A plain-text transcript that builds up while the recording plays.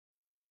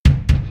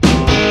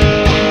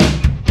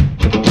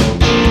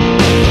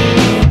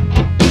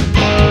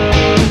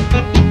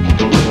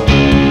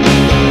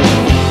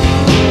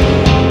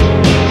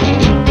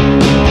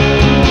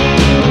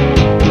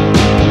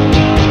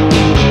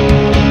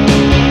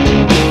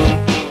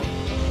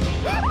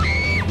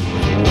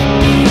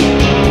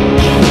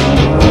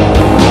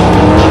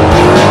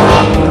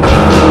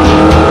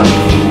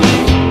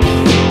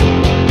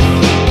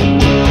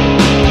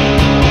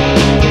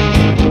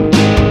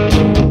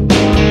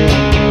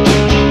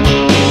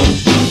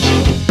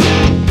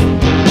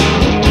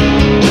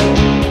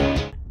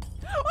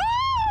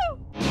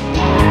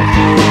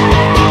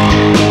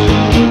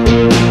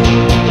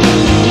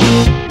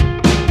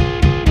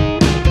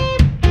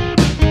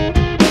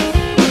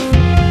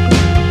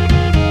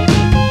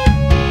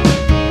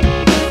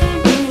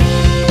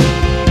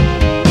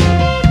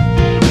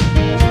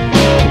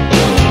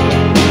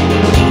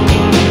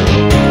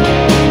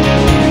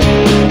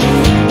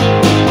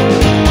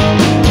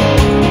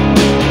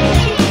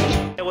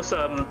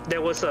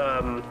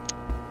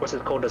what's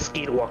it called? The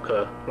ski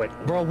walker. Like,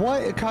 bro,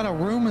 what kind of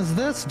room is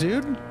this,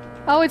 dude?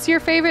 Oh, it's your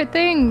favorite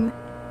thing.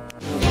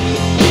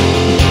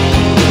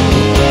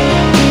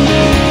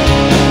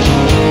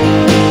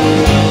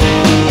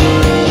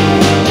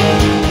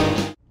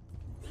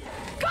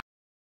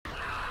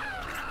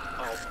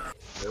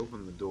 I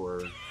opened the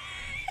door.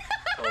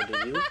 oh,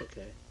 did you?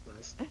 Okay,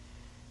 nice.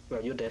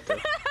 Well, you're dead though.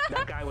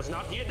 That guy was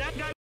not here. That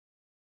guy.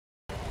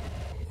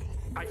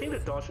 I think the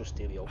door should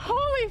still be open.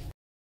 Holy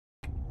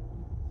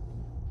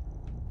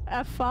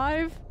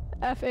F5,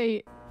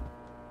 F8.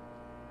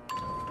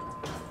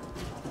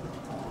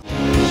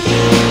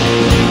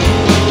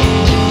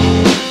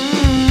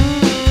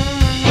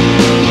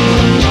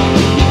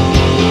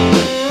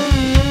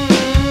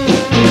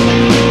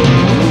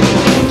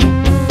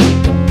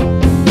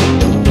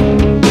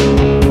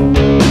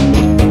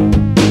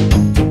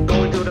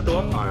 Go into the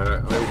door.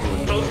 I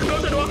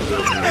Close the door.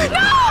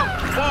 No!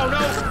 Oh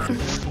no!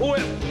 Oh,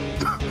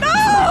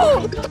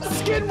 No!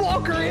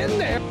 Skinwalker in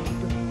there!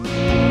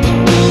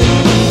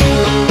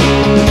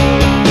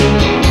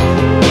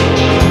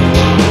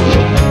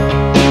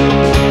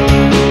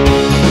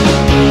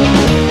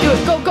 Do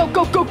it! Go! Go!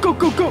 Go! Go! Go!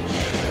 Go! Go!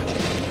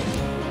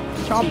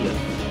 Chomp.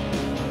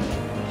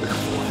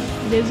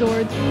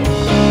 Lizard.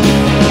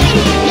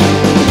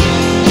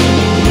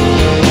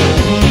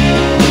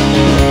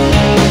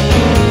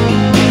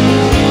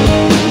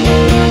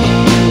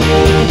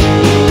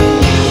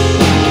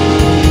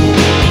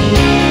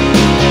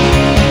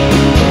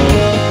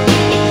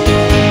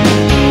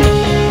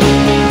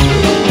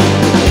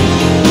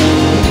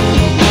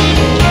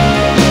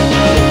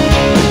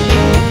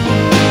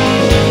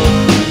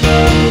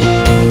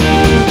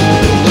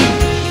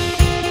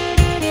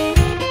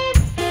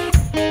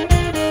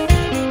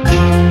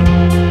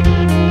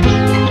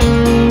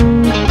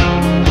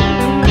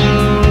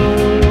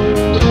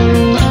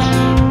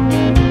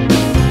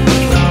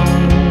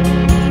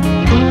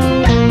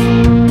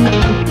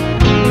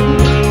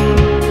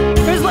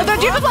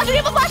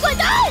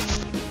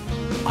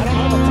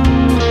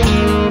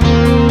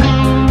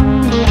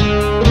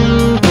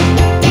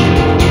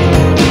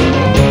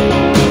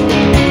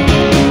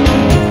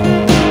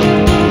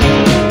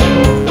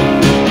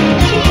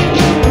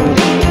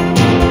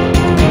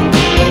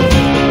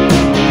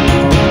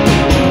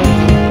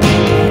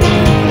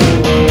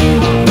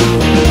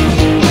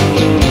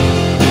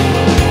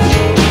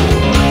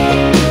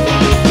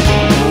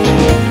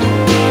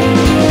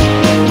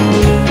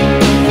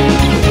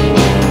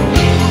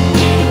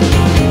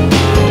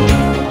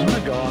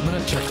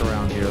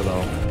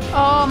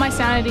 Oh, my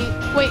sanity.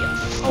 Wait,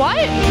 what?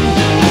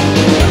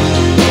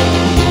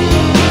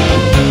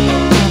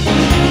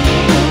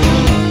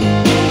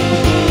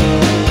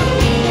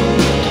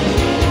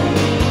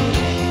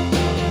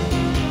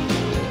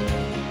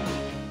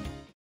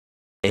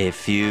 A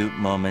few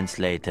moments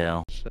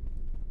later.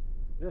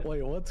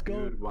 Wait, what's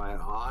going? Dude, my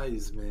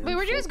eyes, man. Wait,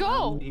 where'd you guys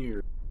go?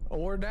 Here. Oh,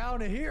 we're down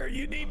here.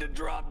 You need to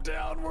drop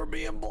down. We're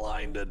being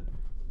blinded.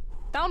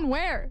 Down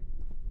where?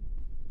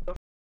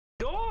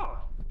 door.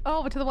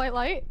 Oh, to the white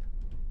light?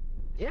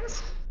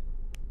 Yes.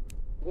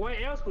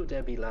 Where else would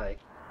there be like?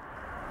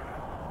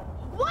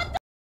 What the?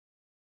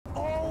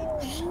 Oh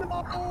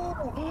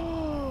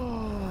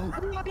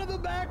no! Run to the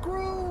back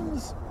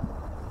rooms!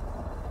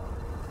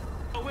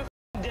 Oh, we're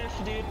dead,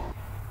 dude.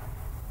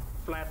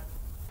 Flat.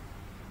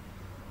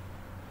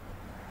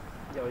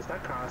 Yo, is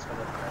that cars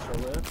gonna crash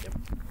over? Yep.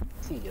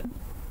 See ya.